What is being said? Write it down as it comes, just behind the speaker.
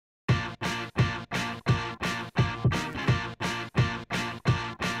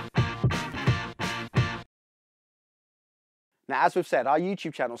Now, as we've said, our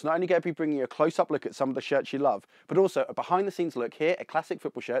YouTube channel is not only going to be bringing you a close-up look at some of the shirts you love, but also a behind-the-scenes look here at Classic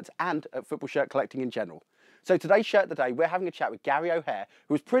Football Shirts and at football shirt collecting in general. So today's Shirt of the Day, we're having a chat with Gary O'Hare,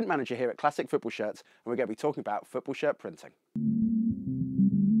 who is print manager here at Classic Football Shirts, and we're going to be talking about football shirt printing.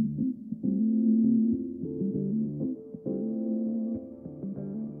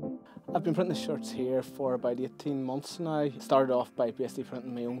 I've been printing shirts here for about 18 months now. Started off by basically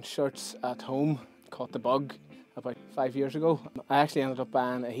printing my own shirts at home, caught the bug about 5 years ago. I actually ended up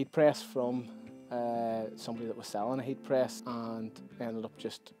buying a heat press from somebody that was selling a heat press, and ended up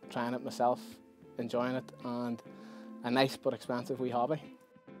just trying it myself, enjoying it, and a nice but expensive wee hobby.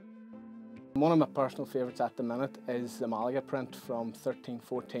 One of my personal favourites at the minute is the Malaga print from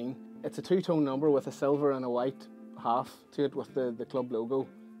 1314. It's a two-tone number with a silver and a white half to it with the club logo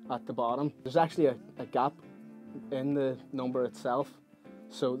at the bottom. There's actually a gap in the number itself,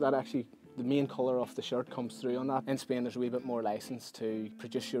 so that actually the main colour of the shirt comes through on that. In Spain there's a wee bit more licence to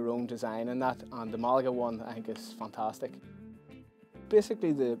produce your own design in that, and the Malaga one I think is fantastic.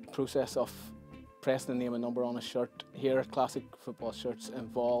 Basically the process of pressing the name and number on a shirt here at Classic Football Shirts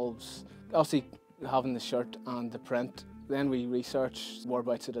involves obviously having the shirt and the print. Then we research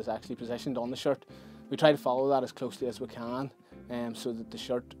whereabouts it is actually positioned on the shirt. We try to follow that as closely as we can, so that the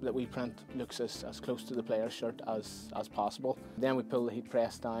shirt that we print looks as close to the player's shirt as possible. Then we pull the heat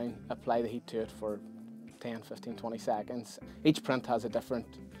press down, apply the heat to it for 10, 15, 20 seconds. Each print has a different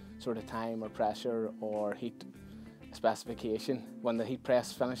sort of time or pressure or heat specification. When the heat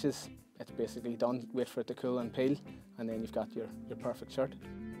press finishes, it's basically done. Wait for it to cool and peel, and then you've got your perfect shirt.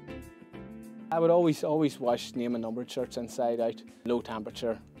 I would always wash name and numbered shirts inside out, low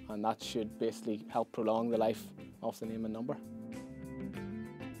temperature, and that should basically help prolong the life of the name and number.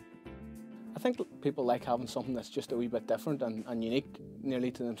 I think people like having something that's just a wee bit different and unique nearly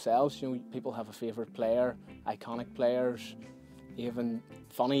to themselves. You know, people have a favourite player, iconic players, even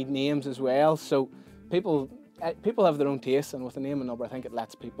funny names as well. So people have their own taste, and with a name and number I think it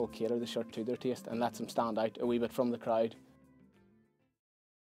lets people cater the shirt to their taste and lets them stand out a wee bit from the crowd.